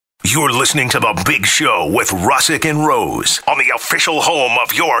You're listening to The Big Show with Russick and Rose on the official home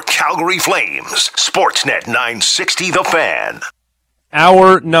of your Calgary Flames, Sportsnet 960 The Fan.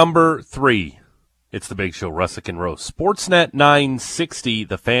 Hour number 3. It's The Big Show, Russick and Rose. Sportsnet 960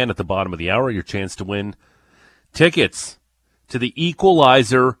 The Fan at the bottom of the hour. Your chance to win tickets to the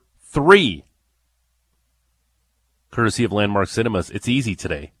Equalizer 3. Courtesy of Landmark Cinemas. It's easy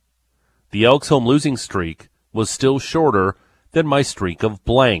today. The Elks' home losing streak was still shorter than my streak of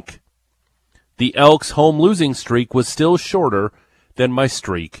blank. The Elks' home losing streak was still shorter than my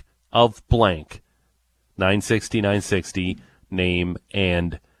streak of blank. 960, name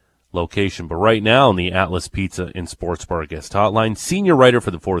and location. But right now in the Atlas Pizza and Sports Bar guest hotline, senior writer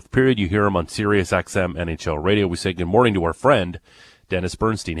for the fourth period. You hear him on Sirius XM NHL Radio. We say good morning to our friend, Dennis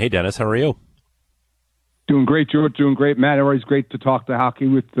Bernstein. Hey, Dennis, how are you? Doing great, George. Doing great, Matt. Always great to talk to hockey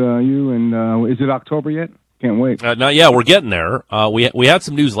with you. And is it October yet? Can't wait. Not yet. We're getting there. We had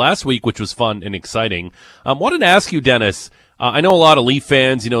some news last week, which was fun and exciting. Wanted to ask you, Dennis, I know a lot of Leaf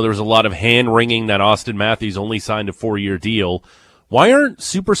fans, there was a lot of hand-wringing that Auston Matthews only signed a 4-year deal. Why aren't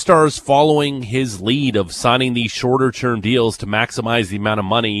superstars following his lead of signing these shorter-term deals to maximize the amount of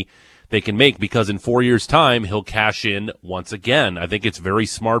money they can make? Because in 4 years' time, he'll cash in once again. I think it's very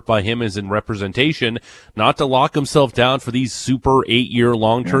smart by him as in representation not to lock himself down for these super 8-year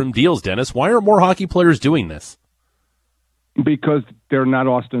long-term deals, Dennis. Why aren't more hockey players doing this? Because they're not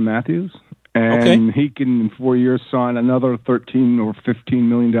Auston Matthews. And he can, in 4 years, sign another $13 or $15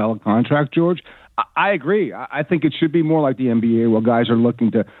 million contract, George. I agree. I think it should be more like the NBA where guys are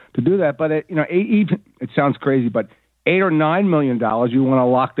looking to do that. But, it sounds crazy, but $8 or $9 million, you want to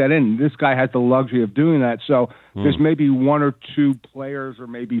lock that in. This guy has the luxury of doing that. So there's maybe 1 or 2 players or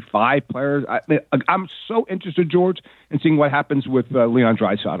maybe 5 players. I'm so interested, George, in seeing what happens with Leon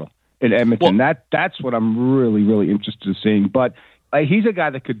Draisaitl in Edmonton. That's what I'm really, really interested in seeing. But he's a guy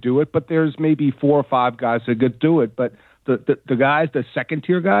that could do it, but there's maybe 4 or 5 guys that could do it. But the guys, the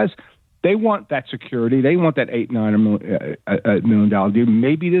second-tier guys, they want that security. They want that $8-9 million deal.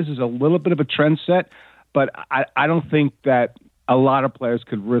 Maybe this is a little bit of a trend set, but I don't think that a lot of players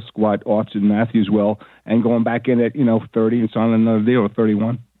could risk what Auston Matthews will and going back in at 30 and signing another deal at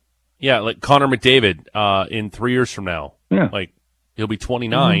 31. Yeah, like Connor McDavid in 3 years from now. Yeah. Like, he'll be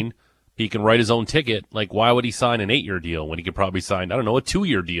 29. Mm-hmm. He can write his own ticket. Like, why would he sign an 8-year deal when he could probably sign, a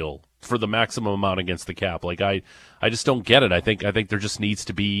 2-year deal for the maximum amount against the cap? Like, I just don't get it. I think there just needs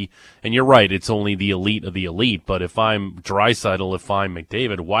to be, and you're right, it's only the elite of the elite, but if I'm Draisaitl, if I'm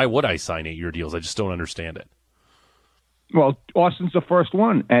McDavid, why would I sign 8-year deals? I just don't understand it. Well, Austin's the first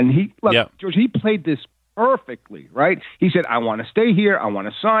one, and George, he played this perfectly, right? He said, I want to stay here, I want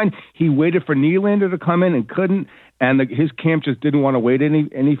to sign. He waited for Nylander to come in and couldn't, and his camp just didn't want to wait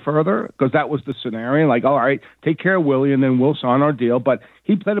any further because that was the scenario. Like, all right, take care of Willie, and then we'll sign our deal. But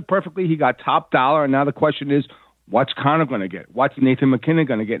he played it perfectly. He got top dollar, and now the question is, what's Connor going to get? What's Nathan McKinnon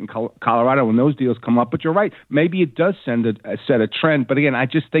going to get in Colorado when those deals come up? But you're right. Maybe it does set a trend. But, again, I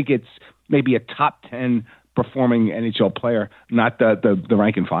just think it's maybe a top 10 performing NHL player, not the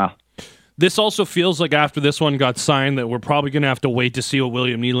rank and file. This also feels like after this one got signed that we're probably going to have to wait to see what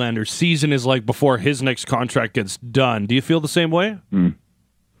William Nylander's season is like before his next contract gets done. Do you feel the same way?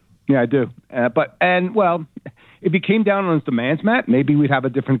 Yeah, I do. If he came down on his demands, Matt, maybe we'd have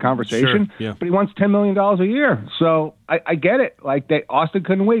a different conversation. Sure, yeah. But he wants $10 million a year. So I get it. Like, Austin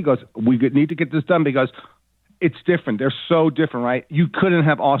couldn't wait. He goes, we need to get this done because it's different. They're so different, right? You couldn't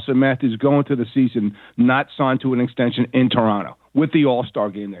have Auston Matthews going to the season not signed to an extension in Toronto with the All-Star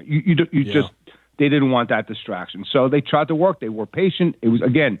game there. They didn't want that distraction. So they tried to work. They were patient. It was,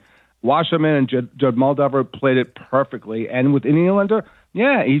 again, Wasserman and Judd Moldover played it perfectly. And with Nylander,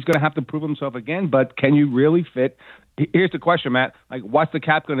 yeah, he's going to have to prove himself again, but can you really fit? Here's the question, Matt. Like, what's the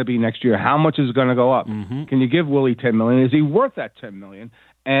cap going to be next year? How much is it going to go up? Mm-hmm. Can you give Willie $10 million? Is he worth that $10 million?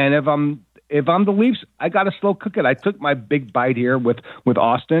 And if I'm the Leafs, I got to slow cook it. I took my big bite here with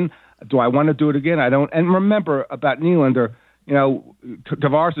Austin. Do I want to do it again? I don't. And remember about Nylander,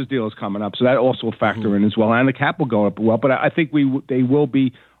 Tavares' deal is coming up, so that also will factor in as well. And the cap will go up well, but I think they will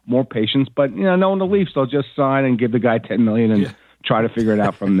be more patient. But knowing the Leafs, they'll just sign and give the guy $10 million and try to figure it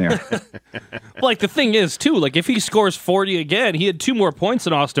out from there. Like, the thing is, too, like, if he scores 40 again, he had 2 more points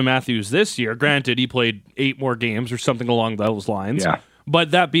than Auston Matthews this year. Granted, he played 8 more games or something along those lines. Yeah.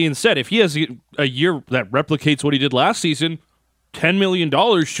 But that being said, if he has a year that replicates what he did last season, $10 million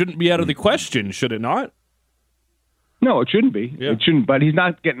shouldn't be out of the question, should it not? No, it shouldn't be. Yeah. It shouldn't. But he's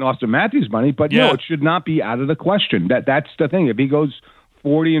not getting Auston Matthews money. But no, it should not be out of the question. That's the thing. If he goes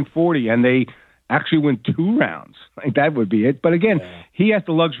 40 and 40, and actually win 2 rounds. Like, that would be it. But again, he has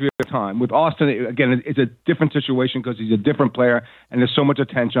the luxury of time. With Auston, again, it's a different situation because he's a different player, and there's so much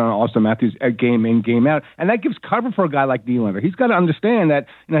attention on Auston Matthews game in, game out. And that gives cover for a guy like Nylander. He's got to understand that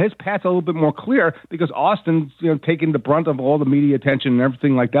his path's a little bit more clear because Auston's taking the brunt of all the media attention and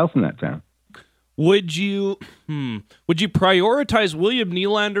everything like else in that town. Would you prioritize William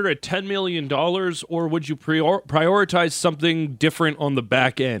Nylander at $10 million, or would you prioritize something different on the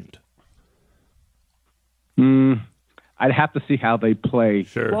back end? I'd have to see how they play.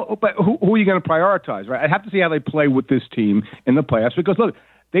 Sure. Well, but who are you going to prioritize, right? I'd have to see how they play with this team in the playoffs because, look,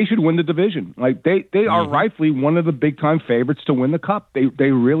 they should win the division. Like, they are rightfully one of the big-time favorites to win the Cup.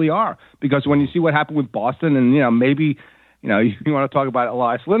 They really are. Because when you see what happened with Boston and, maybe, you want to talk about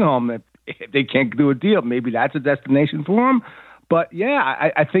Elias Lindholm, that if they can't do a deal, maybe that's a destination for them. But,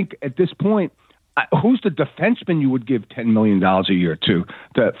 yeah, I think at this point, who's the defenseman you would give $10 million a year to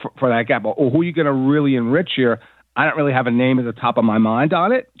for that gap? Or who are you going to really enrich here? I don't really have a name at the top of my mind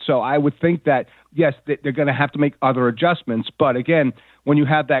on it. So I would think that, yes, they're going to have to make other adjustments. But, again, when you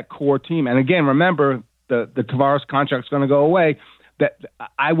have that core team, and, again, remember, the Tavares contract's going to go away, that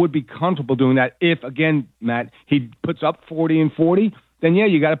I would be comfortable doing that if, again, Matt, he puts up 40 and 40, then, yeah,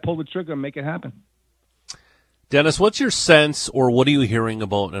 you got to pull the trigger and make it happen. Dennis, what's your sense, or what are you hearing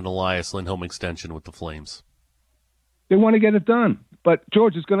about an Elias Lindholm extension with the Flames? They want to get it done. But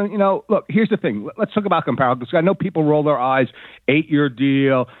George is going to, look, here's the thing. Let's talk about comparables. I know people roll their eyes, 8-year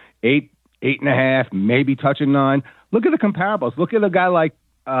deal, 8.5, maybe touching 9. Look at the comparables. Look at a guy like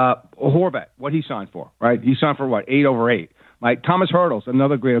Horvat, what he signed for, right? He signed for what, 8 over 8. Like Thomas Hertle's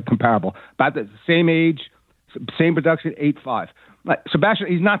another great comparable. About the same age, same production, 8.5. Like Sebastian,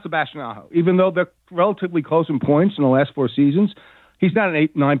 he's not Sebastian Aho. Even though they're relatively close in points in the last 4 seasons, he's not an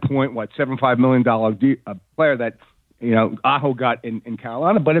 $9.75 million player that Aho got in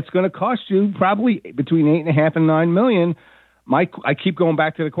Carolina. But it's going to cost you probably between $8.5 and $9 million. I keep going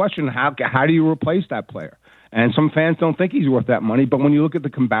back to the question: how do you replace that player? And some fans don't think he's worth that money. But when you look at the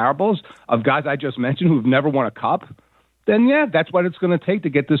comparables of guys I just mentioned who've never won a cup, then yeah, that's what it's going to take to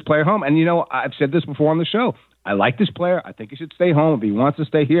get this player home. And I've said this before on the show. I like this player. I think he should stay home. If he wants to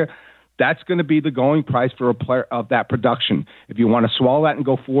stay here, that's going to be the going price for a player of that production. If you want to swallow that and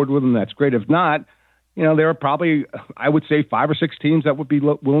go forward with him, that's great. If not, there are probably, I would say, 5 or 6 teams that would be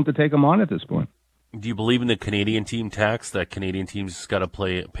willing to take him on at this point. Do you believe in the Canadian team tax, that Canadian teams got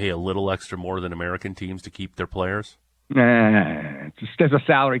to pay a little extra more than American teams to keep their players? There's a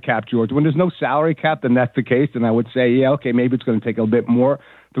salary cap, George. When there's no salary cap, then that's the case. And I would say, yeah, okay, maybe it's going to take a bit more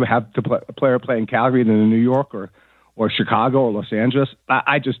to have a player play in Calgary than in New York or Chicago or Los Angeles.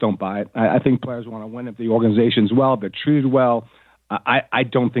 I just don't buy it. I think players want to win if the organization's well, if they're treated well. I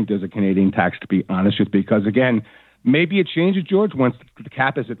don't think there's a Canadian tax, to be honest with you, because, again, maybe it changes, George, once the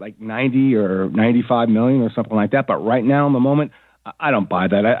cap is at like 90 or 95 million or something like that. But right now, in the moment, I don't buy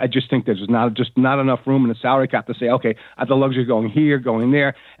that. I just think there's not enough room in the salary cap to say, okay, I have the luxury of going here, going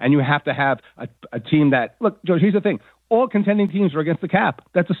there, and you have to have a team that, look, George, here's the thing. All contending teams are against the cap.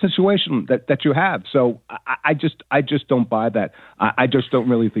 That's a situation that you have. So I just don't buy that. I just don't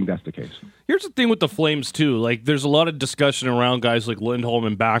really think that's the case. Here's the thing with the Flames, too. Like, there's a lot of discussion around guys like Lindholm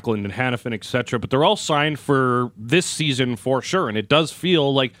and Backlund and Hanifin, et cetera, but they're all signed for this season for sure, and it does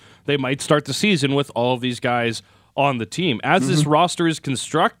feel like they might start the season with all of these guys on the team. As this roster is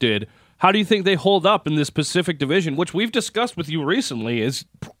constructed, how do you think they hold up in this Pacific Division, which we've discussed with you recently is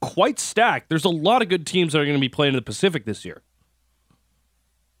quite stacked? There's a lot of good teams that are going to be playing in the Pacific this year.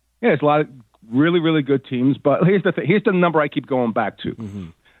 Yeah, it's a lot of really, really good teams. But here's the thing. Here's the number I keep going back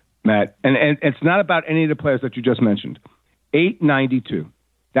to, Matt. And it's not about any of the players that you just mentioned. 892.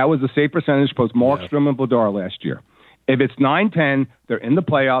 That was the save percentage post Markstrom and Vladar last year. If it's 9-10, they're in the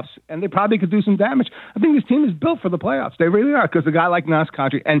playoffs, and they probably could do some damage. I think this team is built for the playoffs. They really are, because a guy like Nas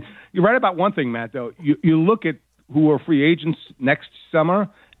Kadri, and you're right about one thing, Matt, though. You look at who are free agents next summer,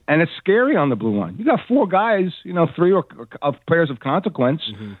 and it's scary on the blue line. You got 4 guys, 3 of players of consequence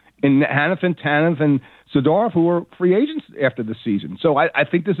in Hanifin, Tanev, and Zadorov, who are free agents after the season. So I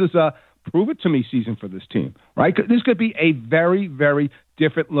think this is a prove-it-to-me season for this team, right? This could be a very, very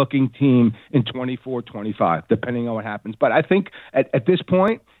different-looking team in 24-25, depending on what happens. But I think at this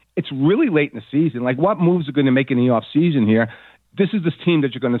point, it's really late in the season. Like, what moves are going to make in the offseason here? This is this team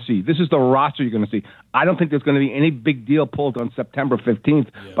that you're going to see. This is the roster you're going to see. I don't think there's going to be any big deal pulled on September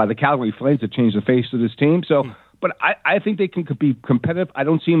 15th by the Calgary Flames to change the face of this team. So, but I think they can be competitive. I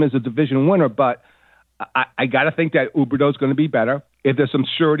don't see them as a division winner, but I got to think that Huberdeau's going to be better. If there's some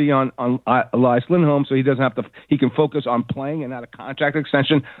surety on Elias Lindholm, so he doesn't have to, he can focus on playing and not a contract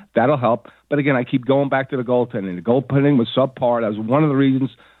extension, that'll help. But again, I keep going back to the goaltending. The goaltending was subpar. That was one of the reasons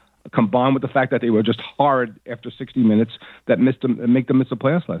combined with the fact that they were just hard after 60 minutes that make them miss the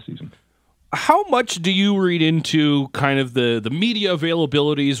playoffs last season. How much do you read into kind of the media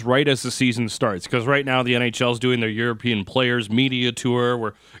availabilities right as the season starts? Because right now the NHL is doing their European Players Media Tour.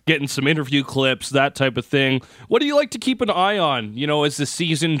 We're getting some interview clips, that type of thing. What do you like to keep an eye on, as the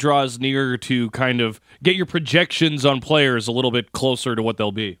season draws near to kind of get your projections on players a little bit closer to what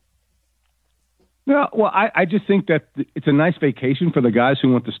they'll be? Yeah, well, I just think that it's a nice vacation for the guys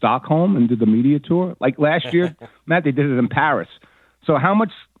who went to Stockholm and did the media tour. Like last year, Matt, they did it in Paris. So how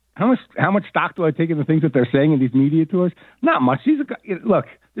much stock do I take in the things that they're saying in these media tours? Not much. Look,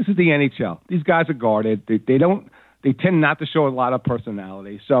 this is the NHL. These guys are guarded. They tend not to show a lot of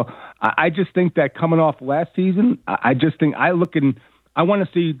personality. So I just think that coming off last season, I want to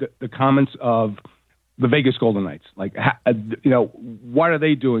see the comments of the Vegas Golden Knights. Like, what are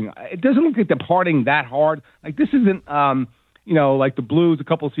they doing? It doesn't look like they're partying that hard. Like, this isn't, like the Blues a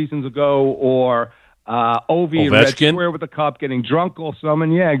couple of seasons ago, or Ovi and Red Square with the cup getting drunk all summer.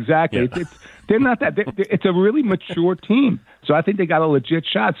 Yeah, exactly. Yeah. They're not that. It's a really mature team. So I think they got a legit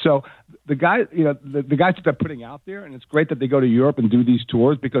shot. So the guys, the guys that they're putting out there, and it's great that they go to Europe and do these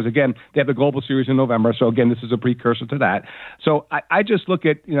tours because, again, they have the Global Series in November. So, again, this is a precursor to that. So I just look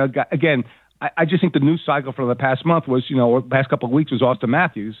at, again, I just think the news cycle for the past month was, or the past couple of weeks was Auston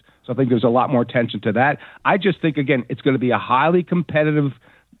Matthews. So I think there's a lot more attention to that. I just think, again, it's going to be a highly competitive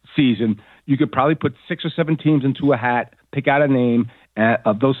season. You could probably put 6 or 7 teams into a hat, pick out a name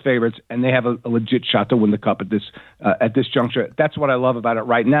of those favorites, and they have a legit shot to win the cup at this juncture. That's what I love about it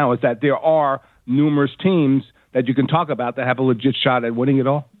right now, is that there are numerous teams that you can talk about that have a legit shot at winning it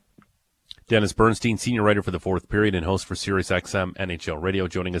all. Dennis Bernstein, senior writer for the Fourth Period and host for SiriusXM NHL Radio,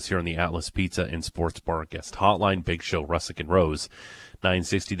 joining us here on the Atlas Pizza and Sports Bar Guest Hotline. Big Show, Russick and Rose,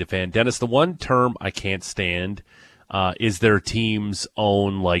 960 The Fan. Dennis, the one term I can't stand is their team's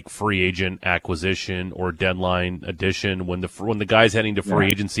own like free agent acquisition or deadline addition when the guy's heading to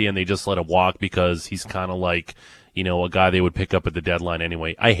free agency and they just let him walk because he's kind of like, a guy they would pick up at the deadline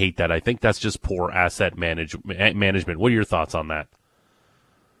anyway. I hate that. I think that's just poor asset management. What are your thoughts on that?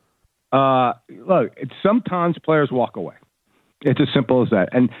 Look, sometimes players walk away. It's as simple as that.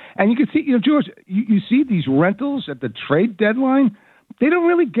 And you can see, George, you see these rentals at the trade deadline, they don't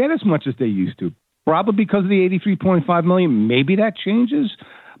really get as much as they used to. Probably because of the $83.5 million. Maybe that changes.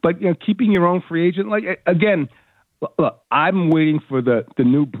 But, keeping your own free agent, again, look, I'm waiting for the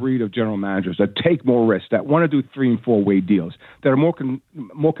new breed of general managers that take more risks, that want to do 3- and 4-way deals, that are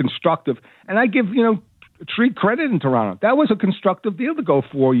more constructive. And I give, Treat credit in Toronto. That was a constructive deal to go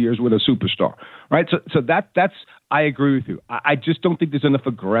 4 years with a superstar, right? So that's I agree with you. I just don't think there's enough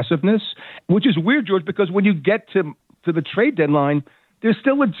aggressiveness, which is weird, George, because when you get to the trade deadline, there's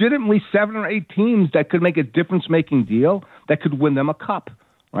still legitimately 7 or 8 teams that could make a difference-making deal that could win them a cup,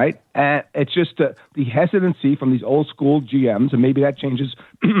 right? And it's just the hesitancy from these old-school GMs, and maybe that changes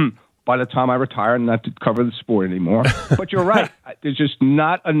by the time I retire and not to cover the sport anymore. But you're right. There's just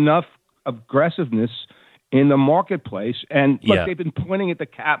not enough aggressiveness in the marketplace. And look, they've been pointing at the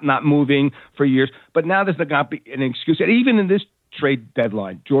cap not moving for years, but now there's not going to be an excuse. And even in this trade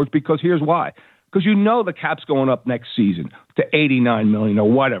deadline, George, because here's why. Because the cap's going up next season to $89 million or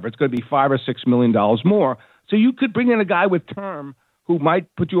whatever. It's going to be $5 or $6 million more. So you could bring in a guy with term who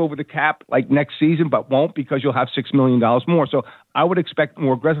might put you over the cap like next season, but won't because you'll have $6 million more. So I would expect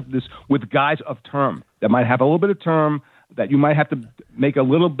more aggressiveness with guys of term that might have a little bit of term, that you might have to make a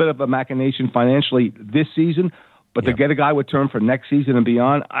little bit of a machination financially this season, but to get a guy with term for next season and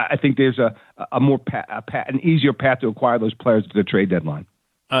beyond, I think there's an easier path to acquire those players to the trade deadline.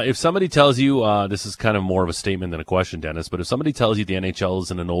 If somebody tells you, this is kind of more of a statement than a question, Dennis, but if somebody tells you the NHL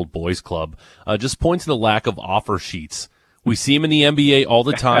isn't an old boys club, just point to the lack of offer sheets. We see them in the NBA all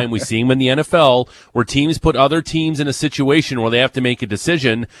the time. We see them in the NFL where teams put other teams in a situation where they have to make a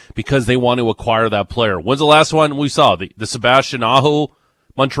decision because they want to acquire that player. When's the last one we saw? The Sebastian Aho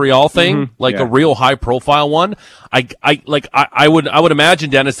Montreal thing, a real high profile one. I would imagine,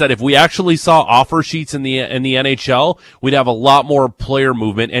 Dennis, that if we actually saw offer sheets in the NHL, we'd have a lot more player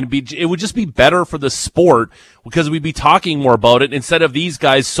movement, and it would just be better for the sport because we'd be talking more about it instead of these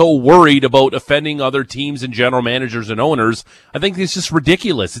guys so worried about offending other teams and general managers and owners. I think it's just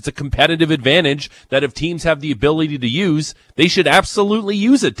ridiculous. It's a competitive advantage that if teams have the ability to use, they should absolutely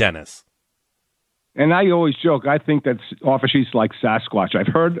use it, Dennis. And I always joke, I think that offer sheets like Sasquatch.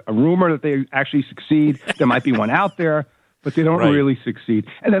 I've heard a rumor that they actually succeed. There might be one out there, but they don't really succeed.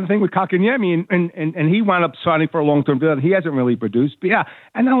 And then the thing with Kotkaniemi, and he wound up signing for a long-term deal, and he hasn't really produced. But yeah,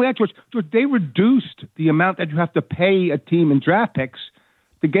 and not only that, George, they reduced the amount that you have to pay a team in draft picks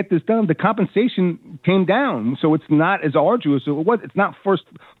to get this done. The compensation came down, so it's not as arduous. It's not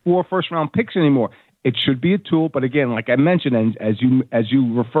four first-round picks anymore. It should be a tool, but again, like I mentioned, and as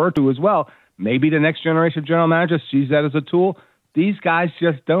you refer to as well, maybe the next generation of general manager sees that as a tool. These guys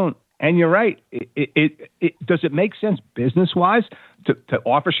just don't. And you're right. Does it make sense business-wise to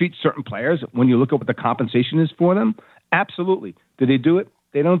offer sheet certain players when you look at what the compensation is for them? Absolutely. Do they do it?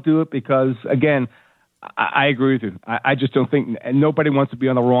 They don't do it because, again, I agree with you. I just don't think, and nobody wants to be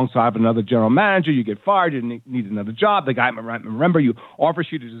on the wrong side of another general manager. You get fired, you need another job. The guy, remember, you offer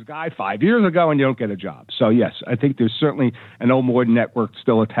sheeted this guy 5 years ago and you don't get a job. So, yes, I think there's certainly an old Morden network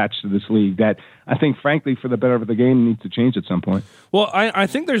still attached to this league that I think, frankly, for the better of the game, needs to change at some point. Well, I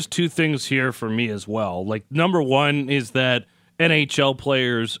think there's two things here for me as well. Like, number one is that NHL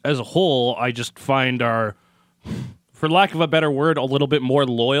players as a whole, I just find are, for lack of a better word, a little bit more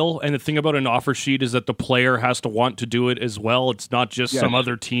loyal. And the thing about an offer sheet is that the player has to want to do it as well. It's not just some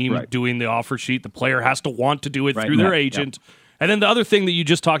other team doing the offer sheet. The player has to want to do it through their agent. Yep. And then the other thing that you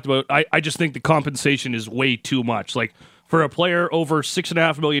just talked about, I just think the compensation is way too much. Like, for a player over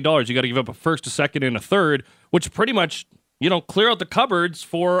 $6.5 million, you got to give up a first, a second, and a third, which pretty much, clear out the cupboards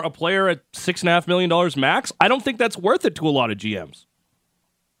for a player at $6.5 million max. I don't think that's worth it to a lot of GMs.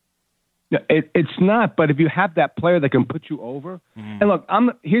 Yeah, it's not, but if you have that player that can put you over, and look,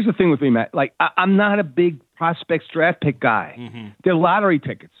 here's the thing with me, Matt. Like, I'm not a big prospects draft pick guy. They're lottery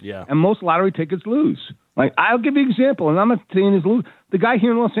tickets, and most lottery tickets lose. Like, I'll give you an example, and I'm not saying this lose. The guy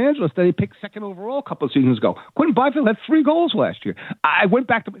here in Los Angeles that he picked second overall a couple of seasons ago, Quentin Byfield had 3 goals last year. I went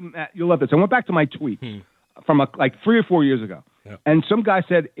back to Matt, you'll love this. I went back to my tweet from like 3 or 4 years ago, and some guy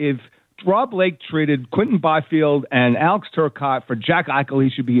said if Rob Blake traded Quentin Byfield and Alex Turcotte for Jack Eichel, he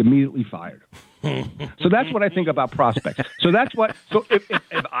should be immediately fired. So that's what I think about prospects. So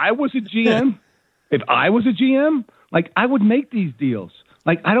if I was a GM, like, I would make these deals.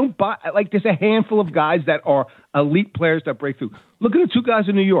 Like, I don't buy, like, there's a handful of guys that are elite players that break through. Look at the 2 guys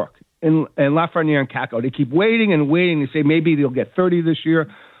in New York, in Lafreniere and Kakko. They keep waiting and waiting to say maybe they'll get 30 this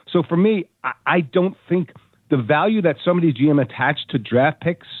year. So for me, I don't think the value that some of these GM attach to draft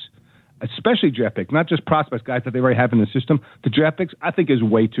picks, especially draft picks, not just prospects, guys that they already have in the system, the draft picks, I think is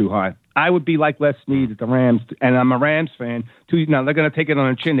way too high. I would be like Les Snead at the Rams, and I'm a Rams fan. Now, they're going to take it on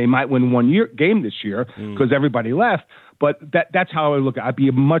their chin. They might win one game this year because everybody left, but that's how I look at it. I'd be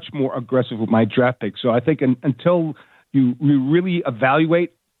much more aggressive with my draft picks. So I think until you really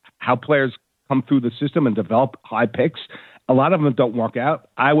evaluate how players come through the system and develop high picks, a lot of them don't work out.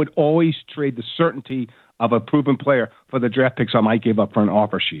 I would always trade the certainty of a proven player for the draft picks I might give up for an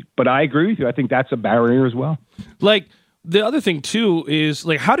offer sheet. But I agree with you. I think that's a barrier as well. Like, the other thing, too, is,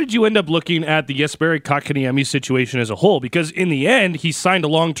 like, how did you end up looking at the Jesperi Kotkaniemi situation as a whole? Because in the end, he signed a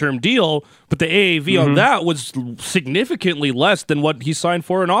long-term deal, but the AAV on that was significantly less than what he signed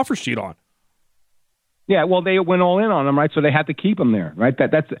for an offer sheet on. Yeah, well, they went all in on him, right? So they had to keep him there, right?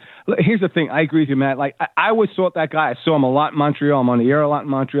 Here's the thing. I agree with you, Matt. Like, I always thought that guy. I saw him a lot in Montreal. I'm on the air a lot in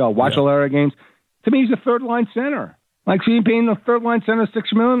Montreal. Watch a lot of games. To me, he's a third-line center. Like, so you're paying the third-line center $6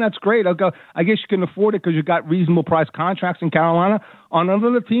 million? That's great. I'll go. I guess you can afford it because you got reasonable price contracts in Carolina. On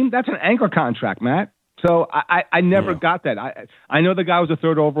another team, that's an anchor contract, Matt. So I never got that. I know the guy was a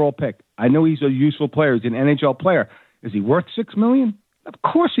third overall pick. I know he's a useful player. He's an NHL player. Is he worth $6 million? Of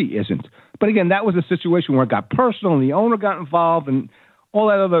course he isn't. But again, that was a situation where it got personal and the owner got involved and all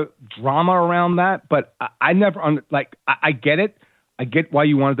that other drama around that. But I never I get it. I get why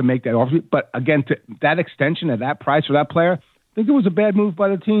you wanted to make that offer, but again, to that extension at that price for that player, I think it was a bad move by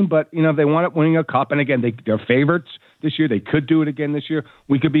the team. But if they wound up winning a cup, and again, they're favorites this year. They could do it again this year.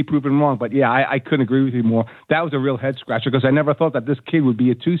 We could be proven wrong, but yeah, I couldn't agree with you more. That was a real head scratcher because I never thought that this kid would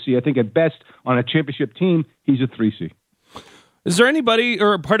be a 2C. I think at best on a championship team, he's a 3C. Is there anybody,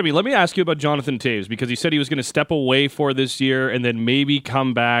 or pardon me, let me ask you about Jonathan Toews, because he said he was going to step away for this year and then maybe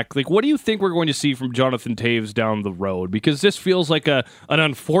come back. Like, what do you think we're going to see from Jonathan Toews down the road? Because this feels like an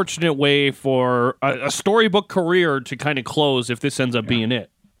unfortunate way for a storybook career to kind of close if this ends up being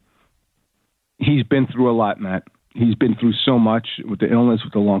it. He's been through a lot, Matt. He's been through so much with the illness,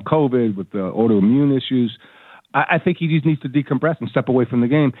 with the long COVID, with the autoimmune issues. I think he just needs to decompress and step away from the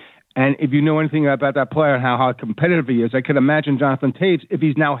game. And if you know anything about that player and how competitive he is, I could imagine Jonathan Toews, if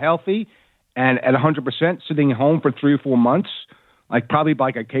he's now healthy and at 100%, sitting home for 3 or 4 months, like probably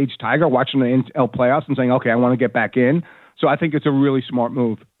like a caged tiger watching the NL playoffs and saying, okay, I want to get back in. So I think it's a really smart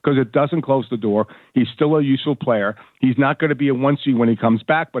move because it doesn't close the door. He's still a useful player. He's not going to be a 1C when he comes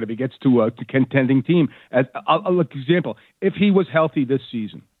back, but if he gets to a contending team, I'll look example, if he was healthy this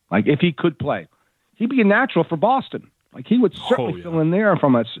season, like if he could play, he'd be a natural for Boston. Like he would certainly fill in there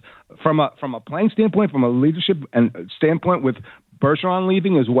from a playing standpoint, from a leadership and standpoint with Bergeron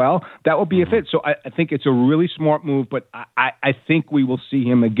leaving as well, that would be a fit. So I think it's a really smart move, but I think we will see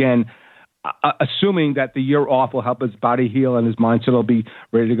him again, assuming that the year off will help his body heal and his mindset will be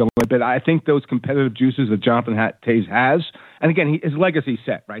ready to go. But I think those competitive juices that Jonathan Taves has, and again, his legacy's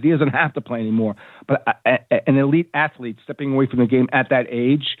set, right? He doesn't have to play anymore. But an elite athlete stepping away from the game at that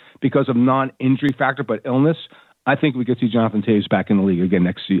age because of non-injury factor but illness, I think we could see Jonathan Taves back in the league again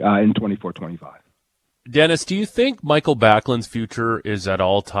next in 24-25. Dennis, do you think Michael Backlund's future is at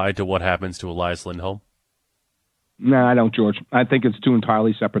all tied to what happens to Elias Lindholm? No, I don't, George. I think it's two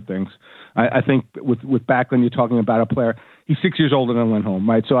entirely separate things. I think with Backlund, you're talking about a player. He's 6 years older than Lindholm,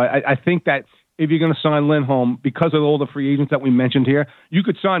 right? So I think that if you're going to sign Lindholm, because of all the free agents that we mentioned here, you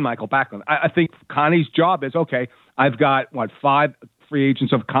could sign Michael Backlund. I think Connie's job is, okay, I've got, 5 free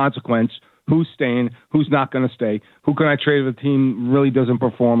agents of consequence. Who's staying? Who's not going to stay? Who can I trade if the team really doesn't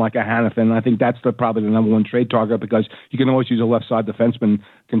perform like a Hanifin? I think that's probably the number one trade target because you can always use a left side defenseman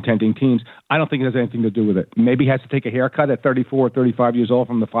contending teams. I don't think it has anything to do with it. Maybe he has to take a haircut at 34 or 35 years old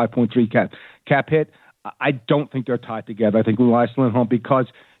from the 5.3 cap hit. I don't think they're tied together. I think Elias Lindholm, because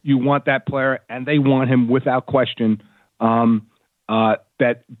you want that player and they want him without question,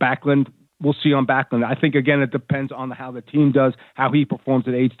 that Backlund, we'll see on Backlund. I think, again, it depends on how the team does, how he performs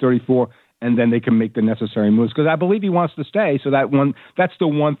at age 34, and then they can make the necessary moves. Because I believe he wants to stay, so that's the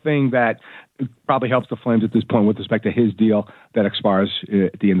one thing that probably helps the Flames at this point with respect to his deal that expires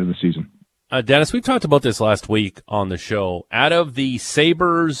at the end of the season. Dennis, we talked about this last week on the show. Out of the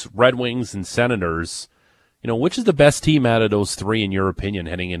Sabres, Red Wings, and Senators, which is the best team out of those three, in your opinion,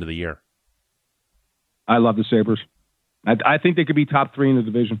 heading into the year? I love the Sabres. I think they could be top 3 in the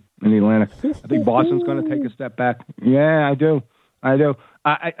division in the Atlantic. I think Boston's going to take a step back. Yeah, I do.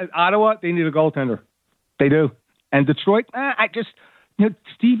 Ottawa, they need a goaltender. They do. And Detroit,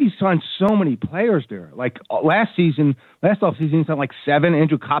 Stevie signed so many players there. Like last offseason, he signed like 7.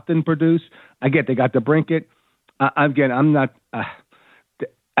 Andrew Kopp didn't produce. I get they got to Brinket. I'm not.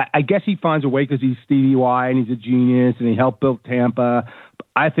 I guess he finds a way because he's Stevie Y and he's a genius and he helped build Tampa.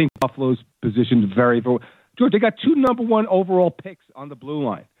 I think Buffalo's positioned very. George, they got 2 number 1 overall picks on the blue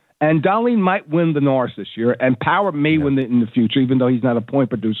line. And Dahlin might win the Norris this year, and Power may win it in the future, even though he's not a point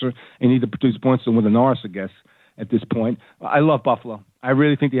producer and need to produce points to win the Norris, I guess, at this point. I love Buffalo. I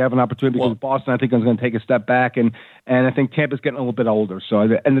really think they have an opportunity because Boston, I think, is going to take a step back, and I think Tampa's getting a little bit older. So,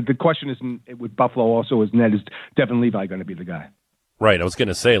 and the question is with Buffalo also is Devin Levi going to be the guy? Right. I was going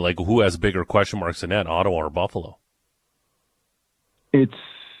to say, who has bigger question marks than that, Ottawa or Buffalo?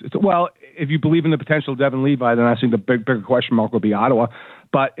 Well, if you believe in the potential of Devin Levi, then I think the bigger question mark will be Ottawa.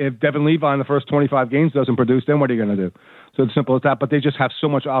 But if Devin Levi in the first 25 games doesn't produce, then what are you going to do? So it's simple as that. But they just have so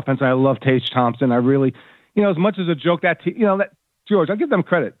much offense. And I love Tage Thompson. I really, as much as a joke, that George, I'll give them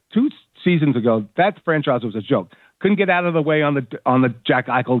credit. 2 seasons ago, that franchise was a joke. Couldn't get out of the way on the Jack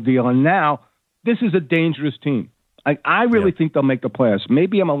Eichel deal, and now this is a dangerous team. I really think they'll make the playoffs.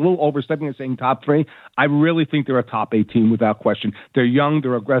 Maybe I'm a little overstepping and saying top 3. I really think they're a top 8 team without question. They're young,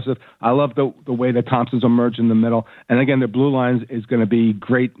 they're aggressive. I love the way that Thompson's emerged in the middle. And again, their blue lines is going to be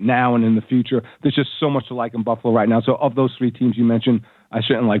great now and in the future. There's just so much to like in Buffalo right now. So of those 3 teams you mentioned, I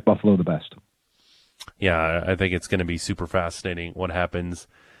certainly like Buffalo the best. Yeah, I think it's going to be super fascinating what happens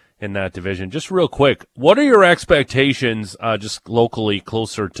in that division. Just real quick, what are your expectations just locally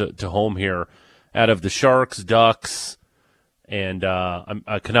closer to home here out of the Sharks, Ducks, and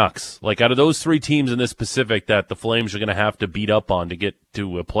Canucks? Out of those 3 teams in this Pacific that the Flames are going to have to beat up on to get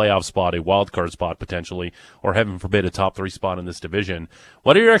to a playoff spot, a wild card spot potentially, or heaven forbid a top 3 spot in this division,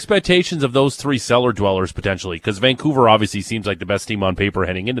 what are your expectations of those 3 cellar dwellers potentially? Because Vancouver obviously seems like the best team on paper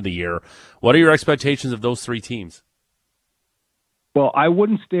heading into the year. What are your expectations of those 3 teams? Well, I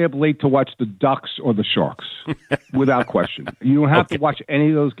wouldn't stay up late to watch the Ducks or the Sharks, without question. You don't have to watch any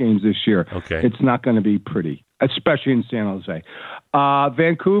of those games this year. Okay. It's not going to be pretty, especially in San Jose.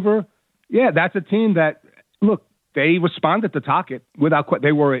 Vancouver, that's a team that, look, they responded to Tocchet without question.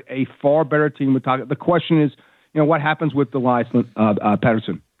 They were a far better team with Tocchet. The question is, what happens with Elias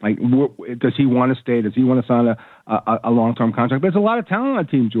Pettersson? Does he want to stay? Does he want to sign a long-term contract? There's a lot of talent on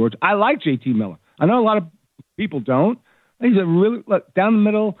the team, George. I like JT Miller. I know a lot of people don't. He's down the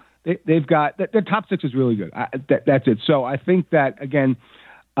middle. They've got their top 6 is really good. That's it. So I think that again,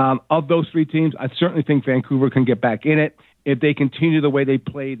 of those 3 teams, I certainly think Vancouver can get back in it if they continue the way they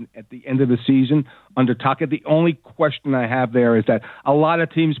played at the end of the season under Tocchet. The only question I have there is that a lot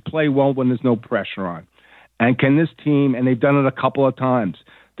of teams play well when there's no pressure on, and can this team? And they've done it a couple of times.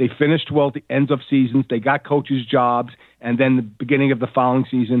 They finished well at the ends of seasons. They got coaches' jobs, and then the beginning of the following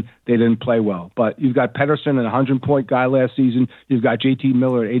season, they didn't play well. But you've got Pettersson, a 100-point guy last season. You've got JT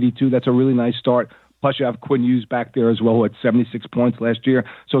Miller at 82. That's a really nice start. Plus, you have Quinn Hughes back there as well, who had 76 points last year.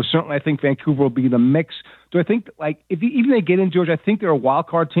 So certainly, I think Vancouver will be the mix. Do I think, like, even they get in, George, I think they're a wild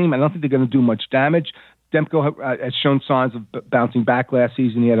card team. I don't think they're going to do much damage. Demko has shown signs of bouncing back last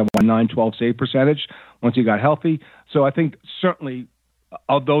season. He had a 9-12 save percentage once he got healthy. So I think certainly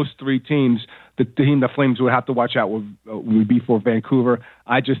of those three teams, the team the Flames would have to watch out would be for Vancouver.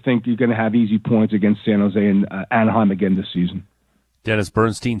 I just think you're going to have easy points against San Jose and Anaheim again this season. Dennis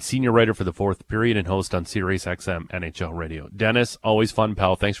Bernstein, senior writer for the Fourth Period and host on Sirius XM NHL Radio. Dennis, always fun,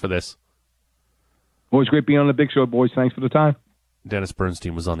 pal. Thanks for this. Always great being on the big show, boys. Thanks for the time. Dennis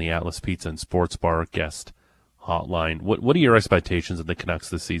Bernstein was on the Atlas Pizza and Sports Bar guest hotline. What are your expectations of the Canucks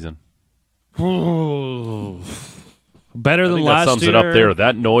this season? Better than last year. That sums it up there.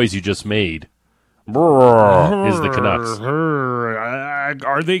 That noise you just made is the Canucks.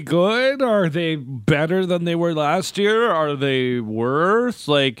 Are they good? Are they better than they were last year? Are they worse?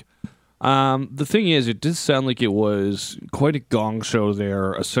 The thing is, it did sound like it was quite a gong show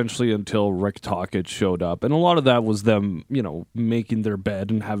there, essentially until Rick Tocchet showed up. And a lot of that was them, making their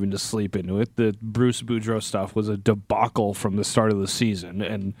bed and having to sleep into it. The Bruce Boudreau stuff was a debacle from the start of the season,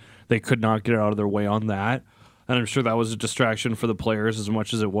 and they could not get out of their way on that. And I'm sure that was a distraction for the players as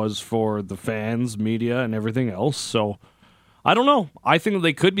much as it was for the fans, media, and everything else. So I don't know. I think that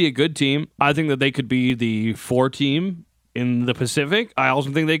they could be a good team. I think that they could be the 4 team in the Pacific. I also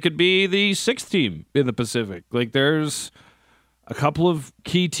think they could be the 6th team in the Pacific. There's a couple of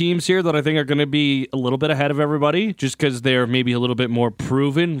key teams here that I think are going to be a little bit ahead of everybody just because they're maybe a little bit more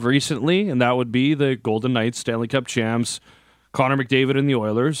proven recently, and that would be the Golden Knights, Stanley Cup champs, Connor McDavid and the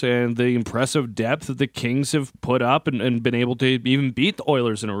Oilers, and the impressive depth that the Kings have put up and been able to even beat the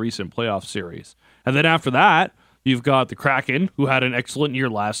Oilers in a recent playoff series. And then after that, you've got the Kraken, who had an excellent year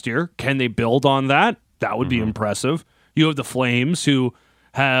last year. Can they build on that? That would be impressive. You have the Flames, who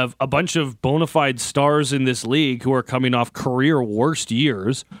have a bunch of bona fide stars in this league who are coming off career worst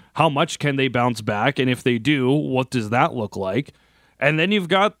years. How much can they bounce back? And if they do, what does that look like? And then you've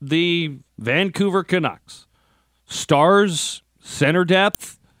got the Vancouver Canucks. Stars, center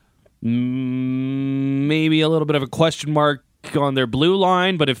depth, maybe a little bit of a question mark on their blue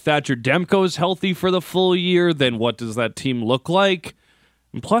line, but if Thatcher Demko is healthy for the full year, then what does that team look like?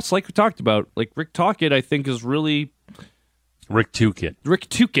 And plus, like we talked about, Rick Tocchet, I think, is really... Rick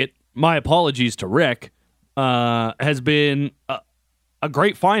Tocchet, my apologies to Rick, has been a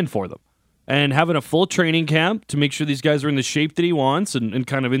great find for them. And having a full training camp to make sure these guys are in the shape that he wants and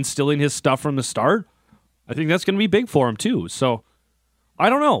kind of instilling his stuff from the start, I think that's going to be big for him, too. So, I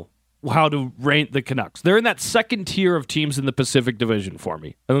don't know how to rank the Canucks. They're in that second tier of teams in the Pacific Division for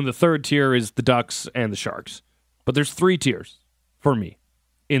me. And then the third tier is the Ducks and the Sharks. But there's 3 tiers for me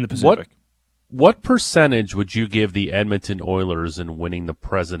in the Pacific. What percentage would you give the Edmonton Oilers in winning the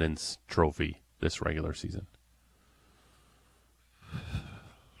President's Trophy this regular season?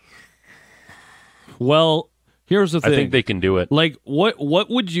 Well, here's the thing. I think they can do it. What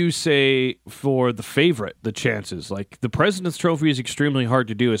would you say for the favorite, the chances? The President's Trophy is extremely hard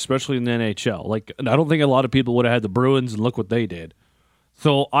to do, especially in the NHL. I don't think a lot of people would have had the Bruins, and look what they did.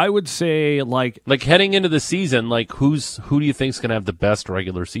 So I would say, heading into the season, who do you think is going to have the best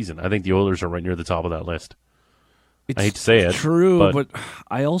regular season? I think the Oilers are right near the top of that list. I hate to say it. True, but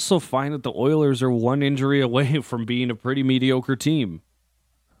I also find that the Oilers are one injury away from being a pretty mediocre team.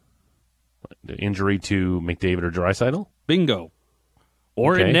 The injury to McDavid or Draisaitl? Bingo.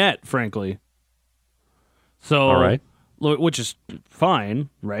 Or in net, frankly. So, all right. Which is fine,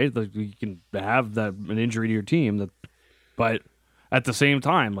 right? You can have an injury to your team, but at the same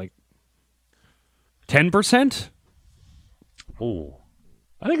time, 10%? Oh,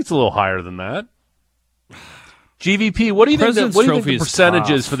 I think it's a little higher than that. GVP, what do you think the percentage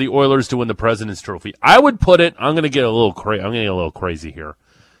is for the Oilers to win the President's Trophy? I would put it. I'm going to get a little crazy here.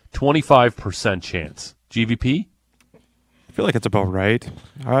 25% chance. GVP? I feel like it's about right.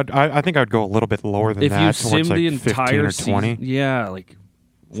 I think I'd go a little bit lower than that. If you sim the entire 20. Season,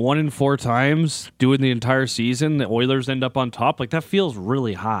 1 in 4 times doing the entire season, the Oilers end up on top. That feels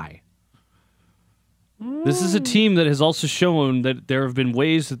really high. This is a team that has also shown that there have been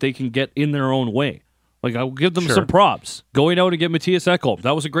ways that they can get in their own way. I'll give them some props. Going out and get Matthias Ekholm,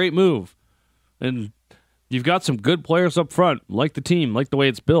 that was a great move. And you've got some good players up front, like the team, like the way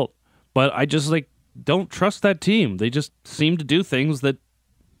it's built. But I just don't trust that team. They just seem to do things that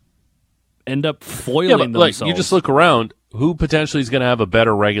end up foiling themselves. You just look around. Who potentially is going to have a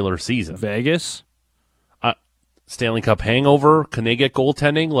better regular season? Vegas? Stanley Cup hangover? Can they get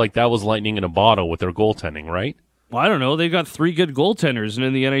goaltending? That was lightning in a bottle with their goaltending, right? Well, I don't know. They've got 3 good goaltenders, and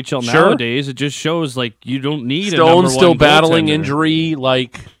in the NHL nowadays, it just shows you don't need Stone's a number one still battling goaltender. injury.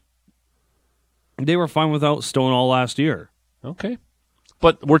 They were fine without Stone all last year. Okay.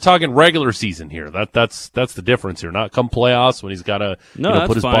 But we're talking regular season here. That's the difference here. Not come playoffs when he's got to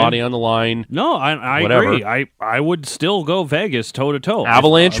put his body on the line. No, I whatever. agree. I would still go Vegas toe-to-toe.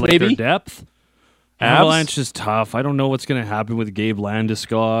 Avalanche, like maybe? their depth. Avalanche is tough. I don't know what's going to happen with Gabe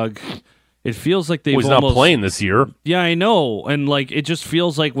Landeskog. It feels like they've he's not playing this year. Yeah, I know. And it just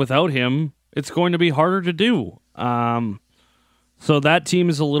feels like without him, it's going to be harder to do. So that team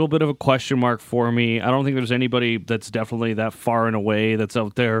is a little bit of a question mark for me. I don't think there's anybody that's definitely that far and away that's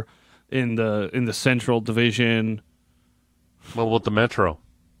out there in the Central Division. What about the Metro?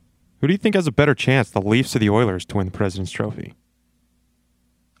 Who do you think has a better chance, the Leafs or the Oilers, to win the President's Trophy?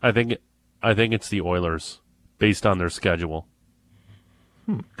 I think it's the Oilers, based on their schedule.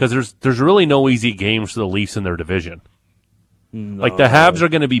 Because there's really no easy games for the Leafs in their division. No. Like the Habs are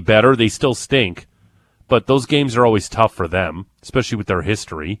going to be better. They still stink. But those games are always tough for them, especially with their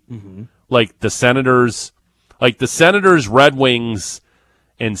history. Mm-hmm. Like the Senators, Red Wings,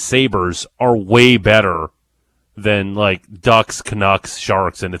 and Sabres are way better than Ducks, Canucks,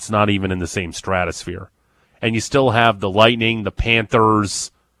 Sharks, and it's not even in the same stratosphere. And you still have the Lightning, the Panthers,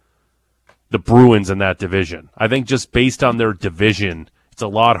 the Bruins in that division. I think just based on their division, it's a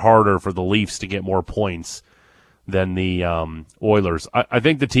lot harder for the Leafs to get more points than the Oilers. I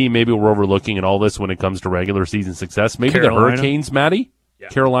think the team maybe we're overlooking in all this when it comes to regular season success. Maybe Carolina. The Hurricanes, Matty? Yeah.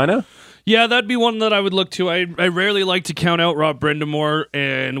 Carolina? Yeah, that'd be one that I would look to. I rarely like to count out Rob Brind'Amour,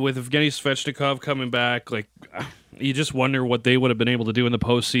 and with Evgeny Svechnikov coming back, you just wonder what they would have been able to do in the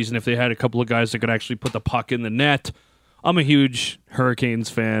postseason if they had a couple of guys that could actually put the puck in the net. I'm a huge Hurricanes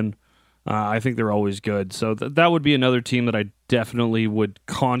fan. I think they're always good. So that would be another team that I definitely would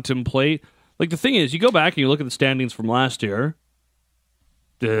contemplate. The thing is, you go back and you look at the standings from last year.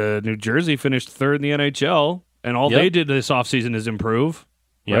 The New Jersey finished third in the NHL, and all they did this offseason is improve.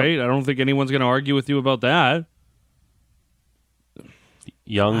 Yep. Right? I don't think anyone's going to argue with you about that.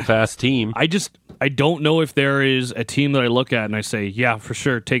 Young, fast team. I don't know if there is a team that I look at and I say, yeah, for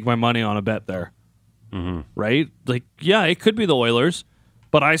sure, take my money on a bet there. Mm-hmm. Right? It could be the Oilers,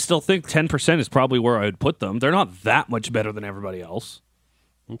 but I still think 10% is probably where I would put them. They're not that much better than everybody else.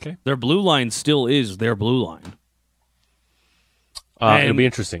 Okay. Their blue line still is their blue line. It'll be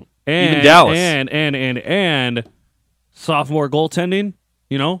interesting. Even Dallas. And sophomore goaltending,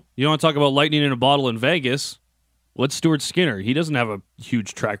 you want to talk about lightning in a bottle in Vegas. What's Stuart Skinner? He doesn't have a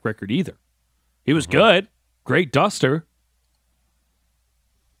huge track record either. He was good. Great duster.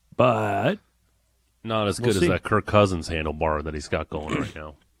 But not as good as that Kirk Cousins handlebar that he's got going right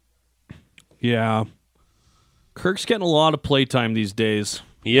now. Yeah. Kirk's getting a lot of playtime these days.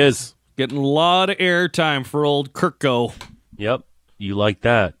 He is. Getting a lot of airtime for old Kirko. Yep. You like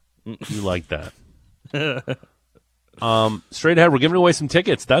that. You like that. Straight ahead, we're giving away some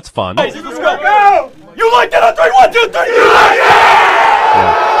tickets. That's fun. Hey, let's go! You like that on 3, 1, 2, 3! You like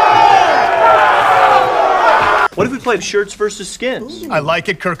it! What if we played shirts versus skins? I like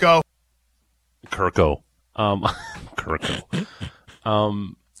it, Kirko. Kirko.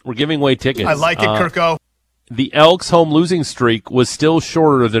 We're giving away tickets. I like it, Kirko. The Elks' home losing streak was still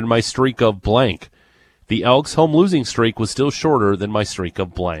shorter than my streak of blank. The Elks' home losing streak was still shorter than my streak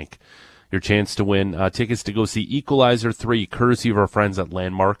of blank. Your chance to win tickets to go see Equalizer 3, courtesy of our friends at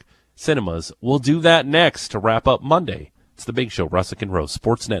Landmark Cinemas. We'll do that next to wrap up Monday. It's the Big Show, Russick and Rose,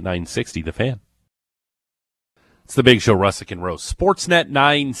 Sportsnet 960, The Fan. It's the Big Show, Russick and Rose, Sportsnet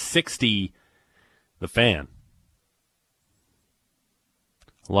 960, The Fan.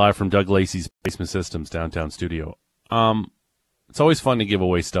 Live from Doug Lacey's Basement Systems downtown studio. It's always fun to give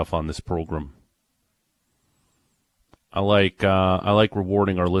away stuff on this program. I like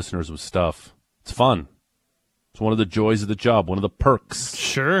rewarding our listeners with stuff. It's fun. It's one of the joys of the job, one of the perks.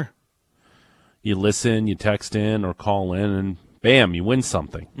 Sure. You listen, you text in or call in, and bam, you win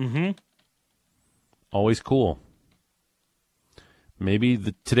something. Mm-hmm. Always cool.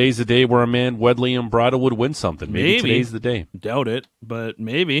 Maybe today's the day where a man, Wedley and Brada, would win something. Maybe today's the day. Doubt it, but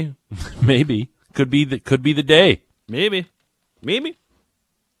maybe. Maybe. Could be the day. Maybe.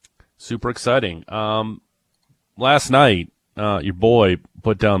 Super exciting. Last night, your boy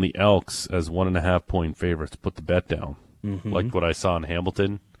put down the Elks as 1.5-point favorites. Put the bet down. Mm-hmm. Liked what I saw in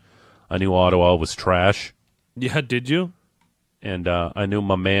Hamilton. I knew Ottawa was trash. Yeah, did you? And I knew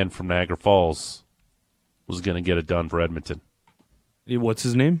my man from Niagara Falls was going to get it done for Edmonton. What's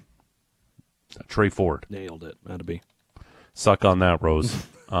his name? Trey Ford. Nailed it. That'd be. Suck on that, Rose.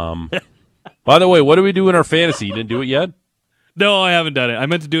 By the way, what do we do in our fantasy? You didn't do it yet? No, I haven't done it. I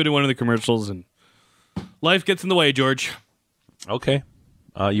meant to do it in one of the commercials, and life gets in the way, George. Okay.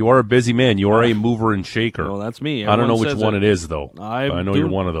 You are a busy man. You are a mover and shaker. Well, that's me. I don't know which one it is, though. I know you're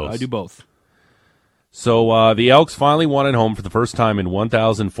one of those. I do both. So the Elks finally won at home for the first time in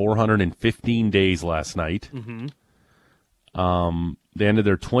 1,415 days last night. Mm-hmm. They ended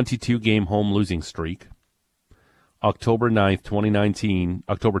their 22-game home losing streak. October 12th,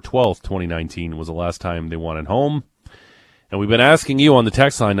 2019 was the last time they won at home. And we've been asking you on the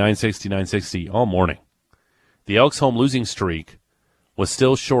text line 960-960 all morning. The Elks home losing streak was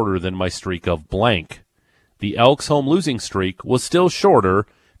still shorter than my streak of blank. The Elks home losing streak was still shorter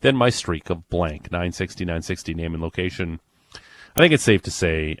than my streak of blank. 960-960 name and location. I think it's safe to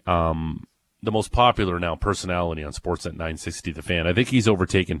say the most popular now personality on Sportsnet 960 The Fan. I think he's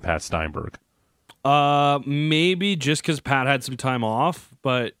overtaken Pat Steinberg. Maybe just because Pat had some time off,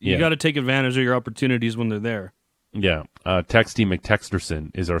 but you got to take advantage of your opportunities when they're there. Yeah. Texty McTexterson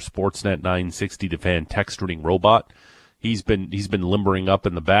is our Sportsnet 960 The Fan text reading robot. He's been limbering up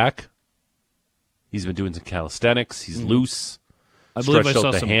in the back. He's been doing some calisthenics. He's loose. I believe I stretched saw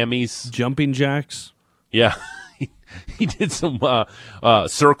out the some hammies. jumping jacks. Yeah. He did some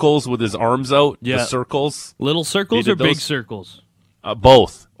circles with his arms out. Yeah. The circles. Little circles or big circles?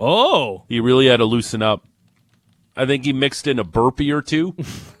 Both. Oh. He really had to loosen up. I think he mixed in a burpee or two.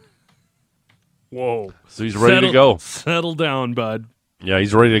 Whoa. So he's ready to go. Settle down, bud. Yeah,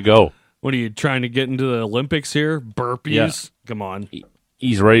 he's ready to go. What are you trying to get into the Olympics here? Burpees? Yeah. Come on.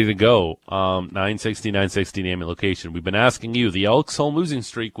 He's ready to go. 960 name and location. We've been asking you. The Elks' home losing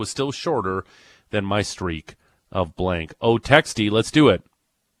streak was still shorter than my streak of blank. Oh, Texty, let's do it.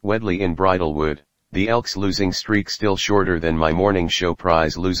 Wedley in Bridlewood. The Elks' losing streak still shorter than my morning show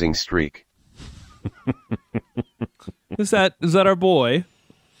prize losing streak. Is that our boy?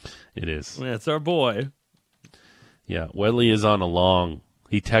 It is. Yeah, it's our boy. Yeah, Wedley is on a long.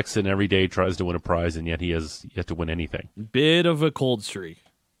 He texts in every day, tries to win a prize, and yet he has yet to win anything. Bit of a cold streak.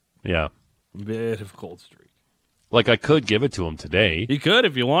 Yeah. Bit of a cold streak. Like, I could give it to him today. You could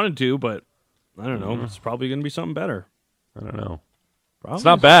if you wanted to, but I don't know. It's probably going to be something better. I don't know. Probably. It's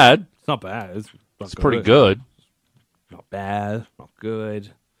not bad. It's not bad. It's pretty good. Not bad. Not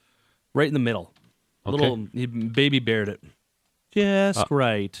good. Right in the middle. Okay. He baby bared it. Just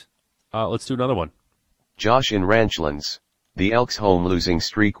right. Let's do another one. Josh in Ranchlands. The Elks' home losing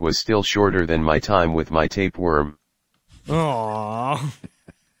streak was still shorter than my time with my tapeworm. Aww.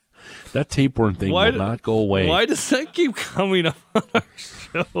 That tapeworm thing will not go away. Why does that keep coming up on our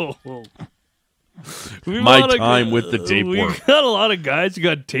show? My time with the tapeworm. We got a lot of guys who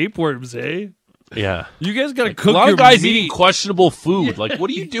got tapeworms, eh? Yeah. You guys got to cook a lot your of guys meat. eating questionable food. Like, what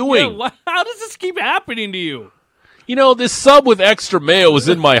are you doing? Yeah, how does this keep happening to you? You know, this sub with extra mayo was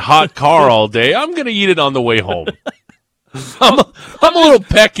in my hot car all day. I'm going to eat it on the way home. I'm a little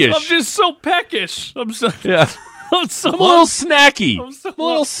peckish. I'm just so peckish. I'm a little snacky. I'm a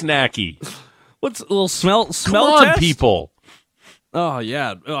little snacky. What's a little smell Come on, test? people. Oh,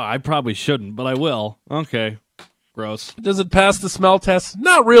 yeah. Oh, I probably shouldn't, but I will. Okay. Gross. Does it pass the smell test?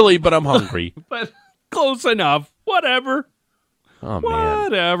 Not really, but I'm hungry. But close enough. Whatever. Oh, man.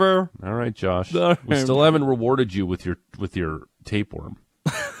 Whatever. All right, Josh. All We right. still haven't rewarded you with your tapeworm.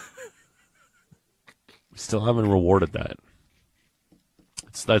 We still haven't rewarded that.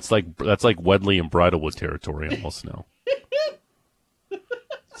 That's like Wedley and Bridlewood territory almost now.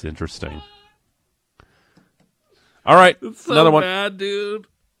 It's interesting. All right, It's so another one. bad, dude.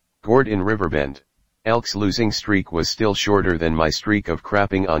 Gord in Riverbend. Elks' losing streak was still shorter than my streak of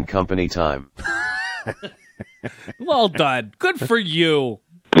crapping on company time. Well done. Good for you.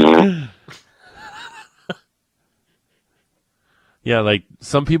 Yeah, like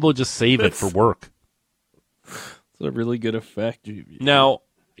some people just save it for work. It's a really good effect. Now,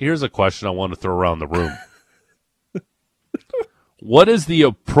 here's a question I want to throw around the room. What is the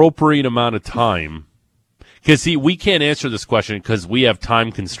appropriate amount of time? Because, see, we can't answer this question because we have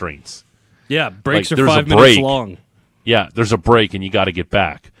time constraints. Yeah, breaks Like, are there's a 5 minutes break. long. Yeah, there's a break and you got to get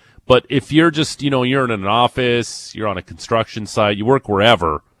back. But if you're just, you're in an office, you're on a construction site, you work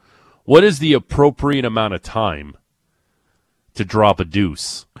wherever, what is the appropriate amount of time to drop a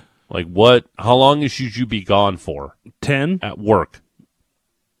deuce? Like how long should you be gone for? 10? At work?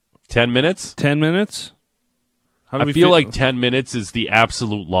 10 minutes? 10 minutes? How do I we feel fit- like 10 minutes is the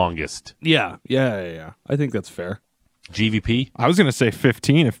absolute longest. Yeah. I think that's fair. GVP? I was going to say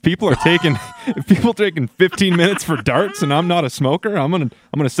 15. If people are taking 15 minutes for darts and I'm not a smoker, I'm going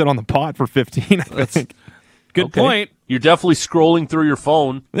to sit on the pot for 15. I think. Good point. You're definitely scrolling through your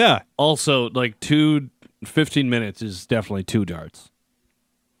phone. Yeah. Also, 15 minutes is definitely 2 darts.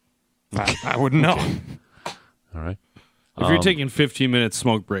 I wouldn't know. All right. If you're taking 15 minute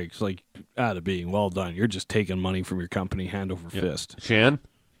smoke breaks, out of being well done, you're just taking money from your company hand over fist. Shan?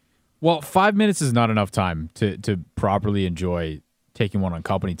 Well, 5 minutes is not enough time to properly enjoy taking one on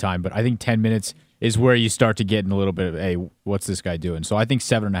company time, but I think 10 minutes is where you start to get in a little bit of, hey, what's this guy doing? So I think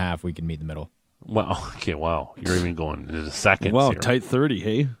 7.5, we can meet in the middle. Wow. Okay, wow. You're even going into the seconds Wow, here. tight 30,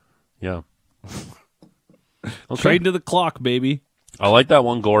 hey? Yeah. Okay. Trade to the clock, baby. I like that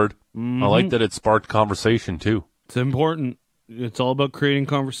one, Gord. I like that it sparked conversation, too. It's important. It's all about creating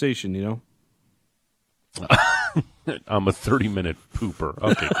conversation, you know? I'm a 30-minute pooper.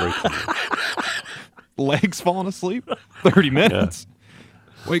 Okay, great for you. Legs falling asleep. 30 minutes.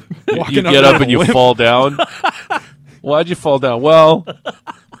 Wait, You get up and you fall down. Why'd you fall down? Well,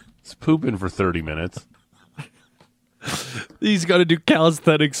 it's pooping for 30 minutes. He's got to do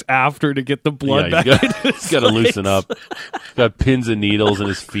calisthenics after to get the blood back. He's got to loosen up. Got pins and needles in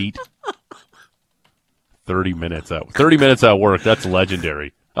his feet. 30 minutes at work. That's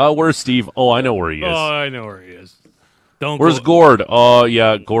legendary. Where's Steve? Oh, I know where he is. Oh, I know where he is. Where's Gord? Oh,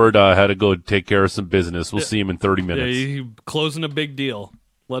 yeah, Gord had to go take care of some business. We'll see him in 30 minutes. Yeah, he's closing a big deal.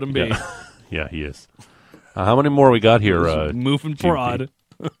 Let him be. Yeah, he is. How many more we got here? Moving prod.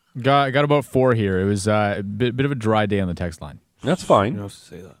 Got about 4 here. It was a bit of a dry day on the text line. That's fine. You don't have to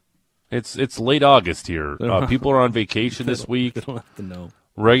say that. It's late August here. People are on vacation this week. They don't have to know.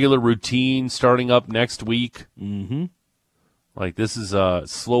 Regular routine starting up next week. Mm-hmm. Like, this is a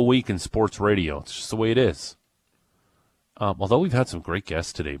slow week in sports radio. It's just the way it is. Although we've had some great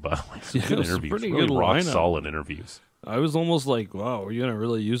guests today, by the way. Some good interviews. Pretty really good rock lineup. solid interviews. I was almost like, wow, are you going to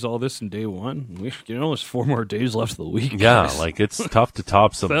really use all this in day one? There's 4 more days left of the week. Yeah, guys. like it's tough to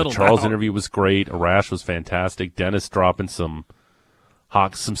top some. The Settle Charles down. interview was great. Arash was fantastic. Dennis dropping some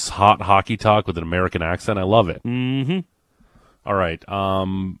hot hockey talk with an American accent. I love it. Mm-hmm. All right.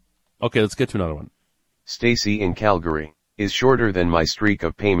 Okay, let's get to another one. Stacy in Calgary is shorter than my streak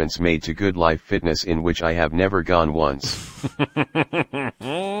of payments made to Good Life Fitness, in which I have never gone once.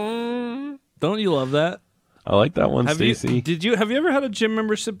 Don't you love that? I like that one, Stacy. Have you ever had a gym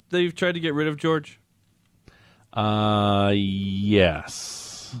membership that you've tried to get rid of, George?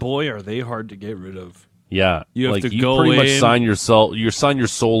 Yes. Boy, are they hard to get rid of. Yeah, You have to go pretty much in. sign your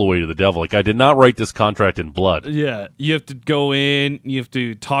soul away to the devil. Like, I did not write this contract in blood. Yeah, you have to go in. You have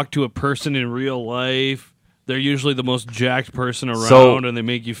to talk to a person in real life. They're usually the most jacked person around, and they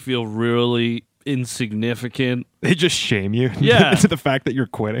make you feel really insignificant. They just shame you Yeah. to the fact that you're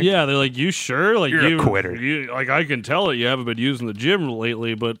quitting. Yeah, they're like, "You sure? Like You're a quitter." Like, I can tell that you haven't been using the gym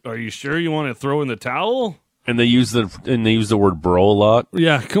lately, but are you sure you want to throw in the towel?" And they use the word bro a lot.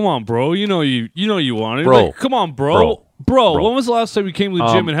 Yeah, come on, bro. You know you want it. Bro. Like, come on, bro. Bro. When was the last time you came to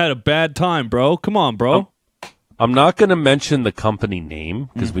the gym and had a bad time, bro? Come on, bro. I'm not going to mention the company name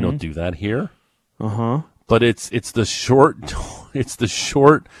because we don't do that here. Uh-huh. But it's the short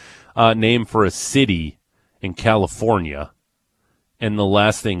name for a city in California, and the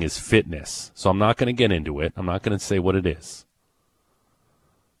last thing is fitness. So I'm not going to get into it. I'm not going to say what it is.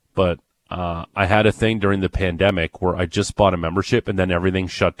 But I had a thing during the pandemic where I just bought a membership and then everything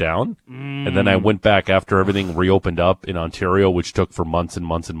shut down. And then I went back after everything reopened up in Ontario, which took for months and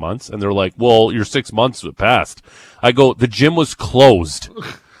months and months. And they're like, well, your 6 months passed. I go, the gym was closed.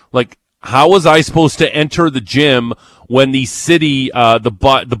 Like, how was I supposed to enter the gym when the city, the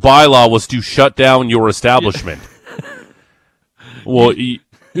bylaw was to shut down your establishment? Well,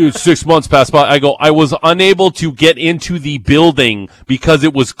 6 months passed by. I go, I was unable to get into the building because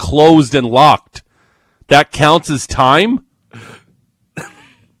it was closed and locked. That counts as time?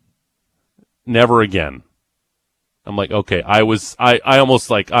 Never again. I'm like, okay, I almost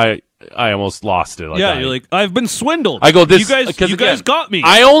lost it. Like, you're like, I've been swindled. I go, this, you guys got me.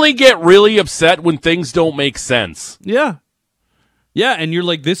 I only get really upset when things don't make sense. Yeah. Yeah, and you're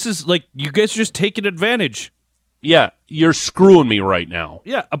like, this is like, you guys are just taking advantage. Yeah, you're screwing me right now.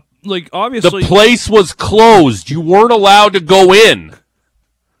 Yeah, like, obviously. The place was closed. You weren't allowed to go in.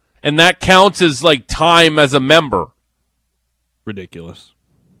 And that counts as, like, time as a member. Ridiculous.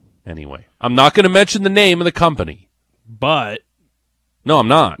 Anyway, I'm not going to mention the name of the company. But. No, I'm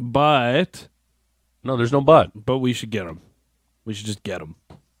not. But. No, there's no but. But we should get them. We should just get them.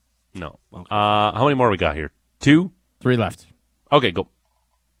 No. Okay. How many more we got here? 2? 3 left. Okay, go.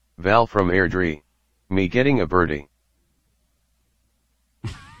 Val from Airdrie. Me getting a birdie.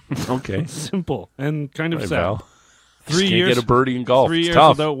 Okay. Simple and kind of Right, sad. Val. 3 Can't years. get a birdie in golf. 3 It's years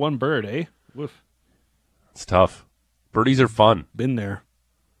tough. without one bird, eh? Woof. It's tough. Birdies are fun. Been there.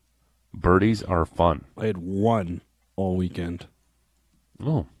 Birdies are fun. I had one all weekend.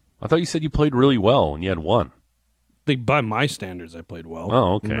 Oh, I thought you said you played really well and you had one. By my standards, I played well.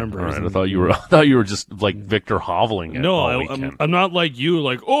 Oh, okay. Remember, All I was right. in- I thought you were just like Victor Hovling it all weekend. I'm not like you,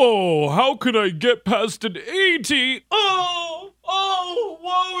 like, oh, how can I get past an 80? Oh,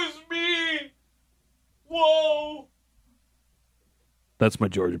 woe is me. Whoa. That's my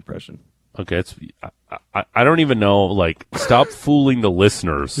George impression. Okay, I don't even know. Like, stop fooling the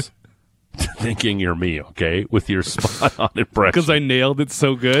listeners, thinking you're me. Okay, with your spot on impression. Because I nailed it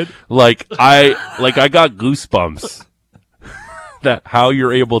so good. I got goosebumps. That how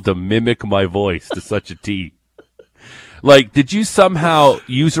you're able to mimic my voice to such a T. Like, did you somehow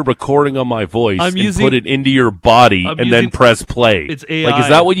use a recording of my voice put it into your body then press play? It's AI. Like, is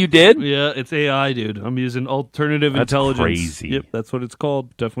that what you did? Yeah, it's AI, dude. I'm using alternative That's intelligence. Crazy. Yep, that's what it's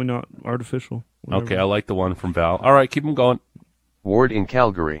called. Definitely not artificial. Whatever. Okay, I like the one from Val. All right, keep them going. Ward in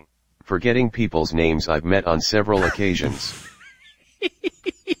Calgary. Forgetting people's names I've met on several occasions.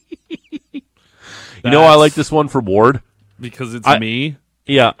 You know, I like this one from Ward. Because it's me?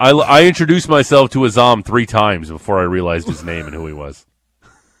 Yeah, I introduced myself to Azam 3 times before I realized his name and who he was.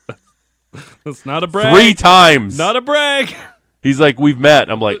 That's not a brag. 3 times. Not a brag. He's like, we've met.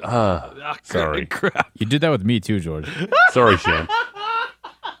 I'm like, sorry. Crap. You did that with me too, George. Sorry, Shan.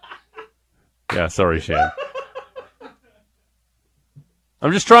 Yeah, sorry, Shan.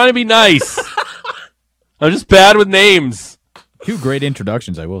 I'm just trying to be nice. I'm just bad with names. 2 great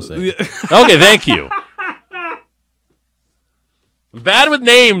introductions, I will say. Okay, thank you. Bad with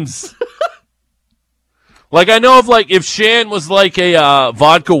names. Like, I know if Shan was like a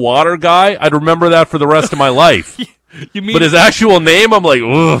vodka water guy, I'd remember that for the rest of my life. You mean? But his actual name, I'm like,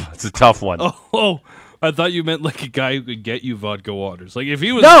 ugh, it's a tough one. Oh, I thought you meant like a guy who could get you vodka waters. Like if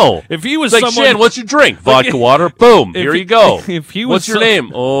he was if he was like, someone, Shan, what's your drink? Vodka water. Boom. Here you go. If he was what's your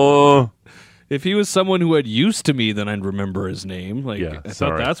name? Oh. If he was someone who had used to me, then I'd remember his name. Like I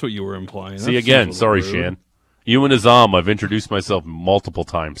thought that's what you were implying. See, again, sorry, Shan. You and Azam, I've introduced myself multiple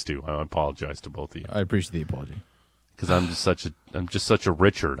times to. I apologize to both of you. I appreciate the apology. Because I'm just such a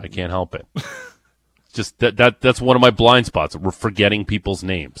Richard. I can't help it. Just that's one of my blind spots. We're forgetting people's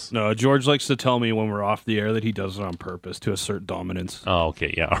names. No, George likes to tell me when we're off the air that he does it on purpose to assert dominance. Oh,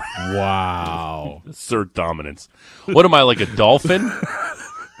 okay, yeah. Wow. Assert dominance. What am I, like a dolphin?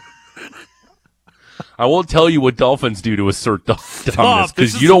 I won't tell you what dolphins do to assert dominance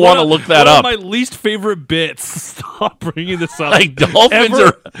because you don't want to look that up. One of my least favorite bits. Stop bringing this up. Like dolphins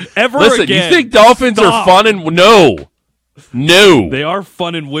ever listen, again. You think dolphins are fun and no. They are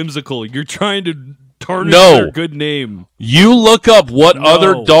fun and whimsical. You're trying to tarnish their good name. You look up what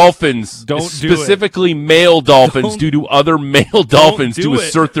other dolphins, specifically male dolphins, do to other male dolphins to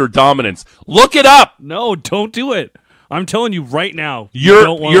assert their dominance. Look it up. No, don't do it. I'm telling you right now.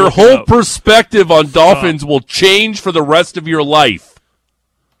 Your whole perspective on dolphins will change for the rest of your life.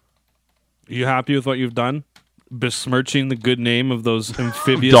 Are you happy with what you've done? Besmirching the good name of those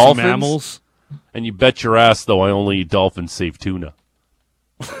amphibious mammals? And you bet your ass, though, I only eat dolphins save tuna.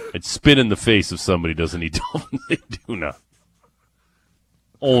 I'd spit in the face if somebody doesn't eat dolphins save tuna.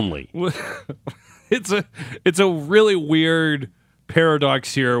 Only. It's a really weird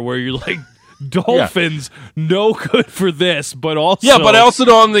paradox here where you're like, dolphins, no good for this, but also... Yeah, but I also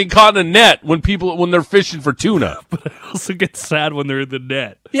don't think caught in a net when they're fishing for tuna. But I also get sad when they're in the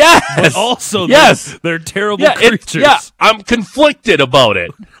net. Yes! But also, they're terrible creatures. I'm conflicted about it.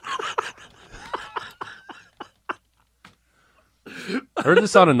 I heard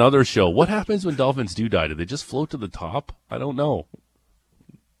this on another show. What happens when dolphins do die? Do they just float to the top? I don't know.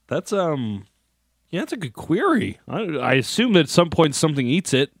 That's that's a good query. I assume that at some point something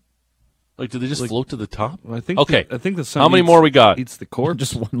eats it. Like, do they just float to the top? I think. Okay. I think the sun. How many more we got? Eats the corpse.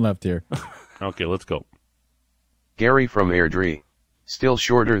 Just one left here. Okay, let's go. Gary from Airdrie. Still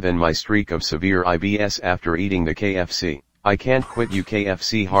shorter than my streak of severe IBS after eating the KFC. I can't quit you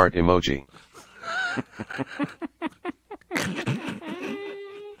KFC heart emoji.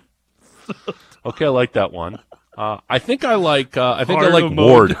 Okay, I like that one. I think I like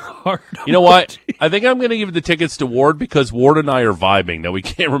Ward. You know what? I think I'm going to give the tickets to Ward because Ward and I are vibing. Now we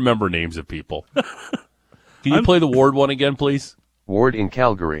can't remember names of people. Can you play the Ward one again, please? Ward in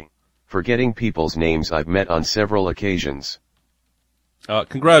Calgary. Forgetting people's names I've met on several occasions.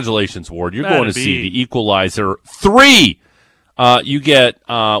 Congratulations, Ward. You're going to see The Equalizer 3. You get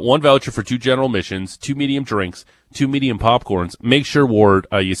 1 voucher for 2 general admissions, 2 medium drinks, 2 medium popcorns. Make sure, Ward,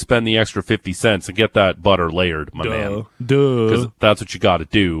 you spend the extra 50 cents and get that butter layered, my man. Because that's what you got to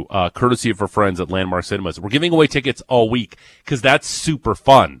do. Courtesy of our friends at Landmark Cinemas. We're giving away tickets all week because that's super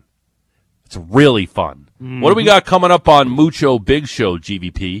fun. It's really fun. Mm-hmm. What do we got coming up on Mucho Big Show,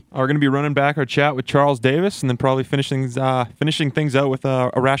 GVP? We're going to be running back our chat with Charles Davis and then probably finishing things out with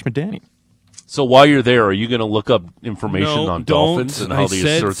Arash Madani. So while you're there, are you going to look up information on dolphins and how they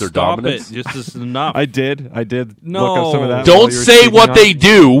assert their dominance? Just enough. I did. No. Look up some of that. Don't say what they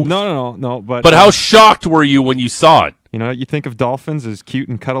do. No. But how shocked were you when you saw it? You know, you think of dolphins as cute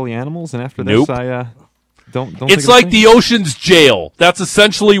and cuddly animals, and after this, Don't It's like the ocean's jail. That's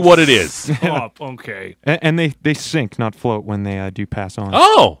essentially what it is. Oh, okay. And they sink, not float, when they do pass on.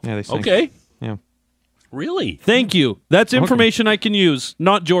 Oh, yeah, they sink. okay. Yeah. Really? Thank you. That's information I can use,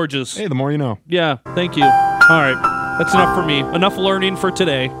 not George's. Hey, the more you know. Yeah, thank you. All right. That's enough for me. Enough learning for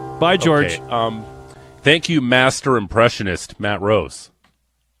today. Bye, George. Okay. Thank you, master impressionist Matt Rose.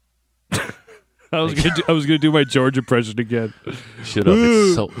 I was gonna do my George impression again. Should have.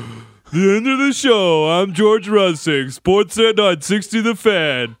 It's so. The end of the show. I'm George Russick, Sportsnet 960 The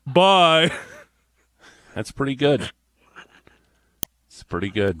Fan. Bye. That's pretty good. It's pretty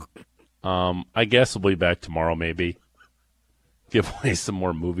good. I guess we'll be back tomorrow, maybe. Give away some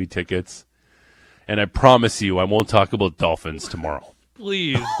more movie tickets. And I promise you, I won't talk about Dolphins tomorrow.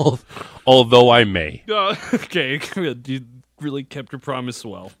 Please. Although I may. Okay. You really kept your promise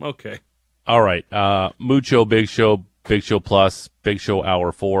well. Okay. All right. Mucho Big Show Plus, Big Show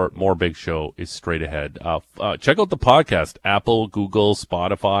Hour 4. More Big Show is straight ahead. Check out the podcast. Apple, Google,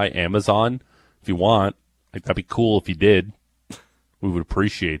 Spotify, Amazon. If you want. That'd be cool if you did. We would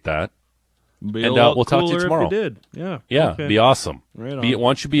appreciate that. And we'll talk to you tomorrow. If you did. Yeah. Yeah, okay. Be awesome. Right on. Why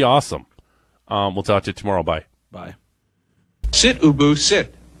don't you be awesome? We'll talk to you tomorrow. Bye. Bye. Sit, Ubu,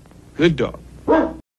 sit. Good dog.